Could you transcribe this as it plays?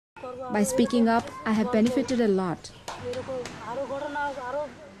By speaking up, I have benefited a lot.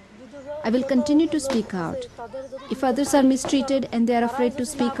 I will continue to speak out. If others are mistreated and they are afraid to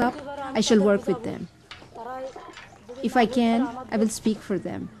speak up, I shall work with them. If I can, I will speak for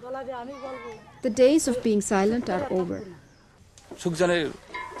them. The days of being silent are over. সুখজানের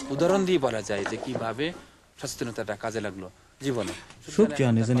উদাহরণ দিয়ে বলা যায় যে কিভাবে সচেতনতাটা কাজে লাগলো জীবনে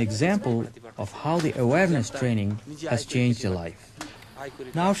Sukhjan is an example of how the awareness training has changed her life.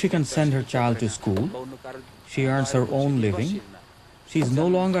 Now she can send her child to school. She earns her own living. She is no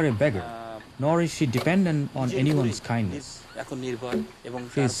longer a beggar, nor is she dependent on anyone's kindness.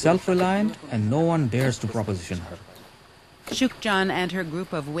 She is self-reliant and no one dares to proposition her. Sukhjan and her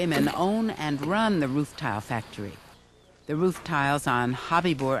group of women own and run the roof tile factory. The roof tiles on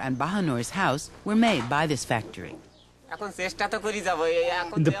Habibur and Bahanur's house were made by this factory.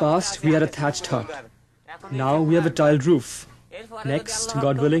 In the past, we had a thatched hut. Now we have a tiled roof. Next,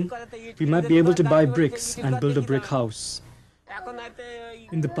 God willing, we might be able to buy bricks and build a brick house.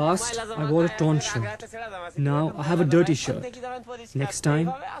 In the past, I wore a torn shirt. Now I have a dirty shirt. Next time,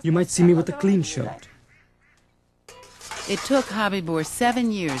 you might see me with a clean shirt. It took Habibur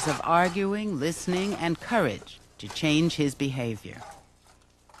 7 years of arguing, listening, and courage to change his behavior.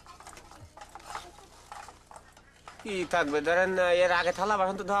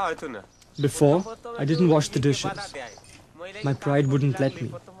 Before, I didn't wash the dishes. My pride wouldn't let me.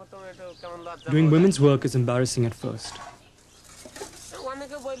 Doing women's work is embarrassing at first.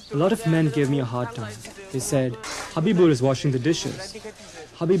 A lot of men gave me a hard time. They said, Habibur is washing the dishes.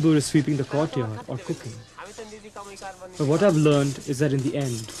 Habibur is sweeping the courtyard or cooking. But what I've learned is that in the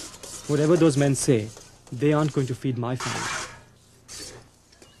end, whatever those men say, they aren't going to feed my family.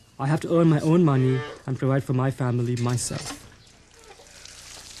 I have to earn my own money and provide for my family myself.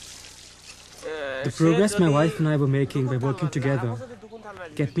 The progress my wife and I were making by working together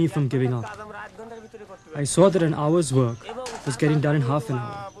kept me from giving up. I saw that an hour's work was getting done in half an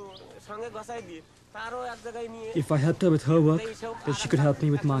hour. If I helped her with her work, then she could help me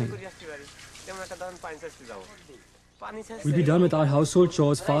with mine. We'd be done with our household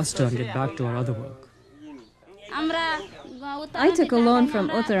chores faster and get back to our other work. I took a loan from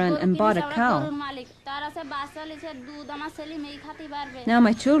Uttaran and bought a cow. Now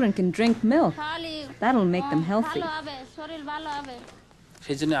my children can drink milk. That'll make them healthy.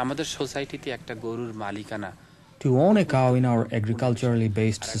 সেজন্য আমাদের সোসাইটিতে একটা গরুর মালিকানা To own a cow in our agriculturally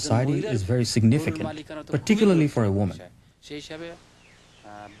based society is very significant, particularly for a woman.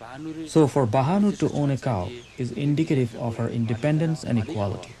 So for Bahanur to own a cow is indicative of her independence and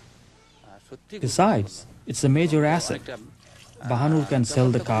equality. Besides, it's a major asset. Bahanur can sell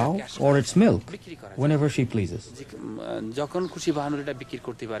the cow or its milk whenever she pleases. যখন খুশি বাহানুর এটা বিক্রি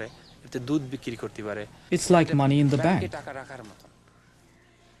করতে পারে, এতে দুধ বিক্রি করতে পারে. It's like money in the bank.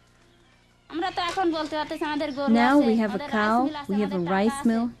 Now we have a cow, we have a rice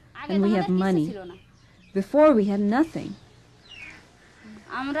mill, and we have money. Before we had nothing.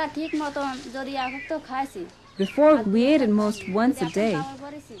 Before we ate at most once a day.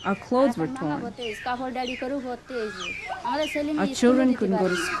 Our clothes were torn. Our children couldn't go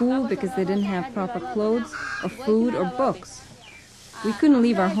to school because they didn't have proper clothes or food or books. We couldn't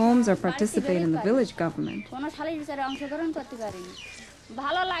leave our homes or participate in the village government.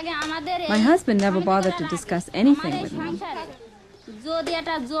 My husband never bothered to discuss anything with me.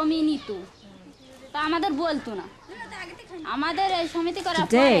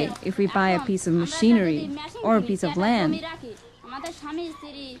 Today, if we buy a piece of machinery or a piece of land,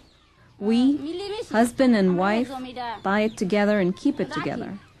 we, husband and wife, buy it together and keep it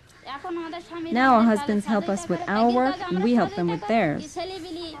together. Now our husbands help us with our work and we help them with theirs.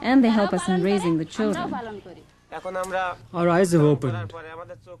 And they help us in raising the children. Our eyes have opened.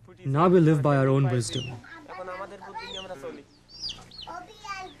 Now we live by our own wisdom.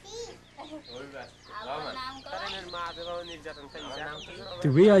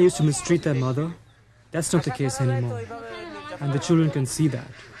 The way I used to mistreat their mother, that's not the case anymore. And the children can see that.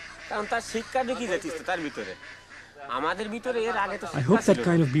 I hope that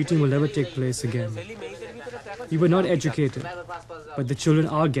kind of beating will never take place again. We were not educated, but the children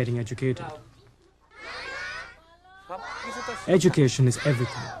are getting educated. Education is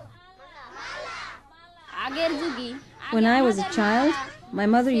everything. When I was a child, my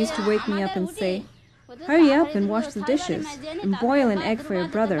mother used to wake me up and say, "Hurry up and wash the dishes and boil an egg for your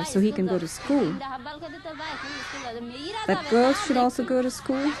brother so he can go to school." That girls should also go to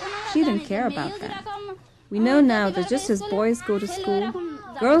school? She didn't care about that. We know now that just as boys go to school,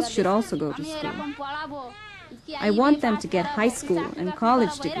 girls should also go to school. I want them to get high school and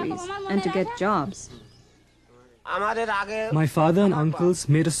college degrees and to get jobs. My father and uncles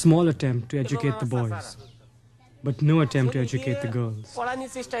made a small attempt to educate the boys, but no attempt to educate the girls.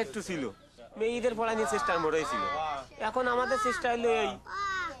 মেয়েদের পড়ানোর চেষ্টা মোড়ই ছিল এখন আমাদের চেষ্টা হলো এই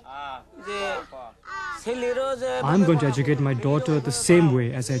যে ছেলেরও যে I'm going to educate my daughter the same way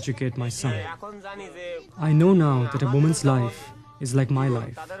as I educate my son. এখন জানি যে I know now that a woman's life is like my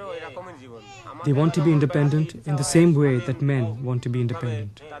life. তাদেরও এরকমই জীবন They want to be independent in the same way that men want to be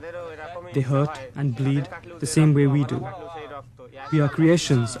independent. তাদেরও এরকমই They hurt and bleed the same way we do. সেই রক্ত We are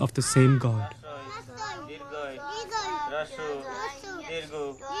creations of the same God. দীর্ঘ রসু দীর্ঘ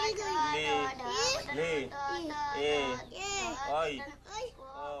লি লি এ ওই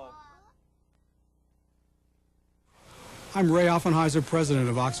I'm Ray Offenheiser, president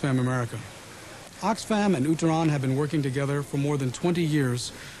of Oxfam America. Oxfam and Uttaran have been working together for more than 20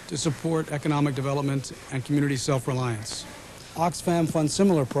 years to support economic development and community self-reliance. Oxfam funds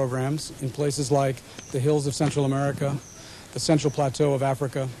similar programs in places like the hills of Central America, the Central Plateau of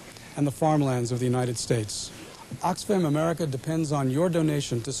Africa, and the farmlands of the United States. Oxfam America depends on your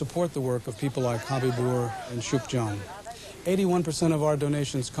donation to support the work of people like Habibur and Shukjan. 81% of our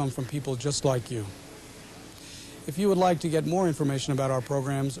donations come from people just like you. If you would like to get more information about our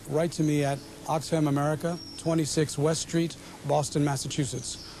programs, write to me at Oxfam America, 26 West Street, Boston,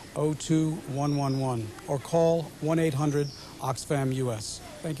 Massachusetts, 02111, or call 1-800-OXFAM-US.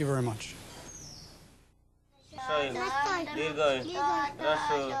 Thank you very much. দীর্ঘ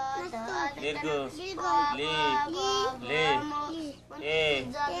রসু দীর্ঘ লি লি এ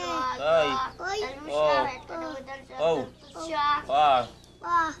ওই ও ও আ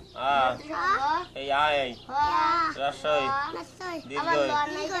এই I রসই দীর্ঘ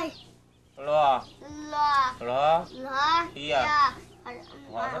ল ল ইয়া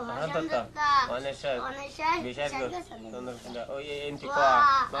অনন্ত অনেশ্বর বিশেষ চন্দ্রসুন্দর ওই এনটি ক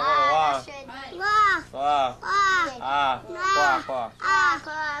ওয়া ওয়া আ ক আ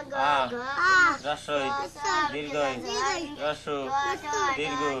রসই দীর্ঘ রসু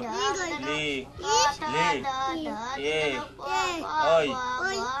দীর্ঘ লি লি এ ওই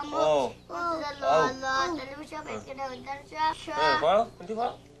ও ও বল এনটি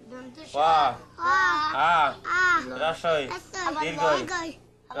বল ওয়া আ রসই দীর্ঘ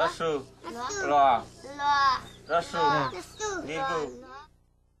রসু ল রসু দীর্ঘ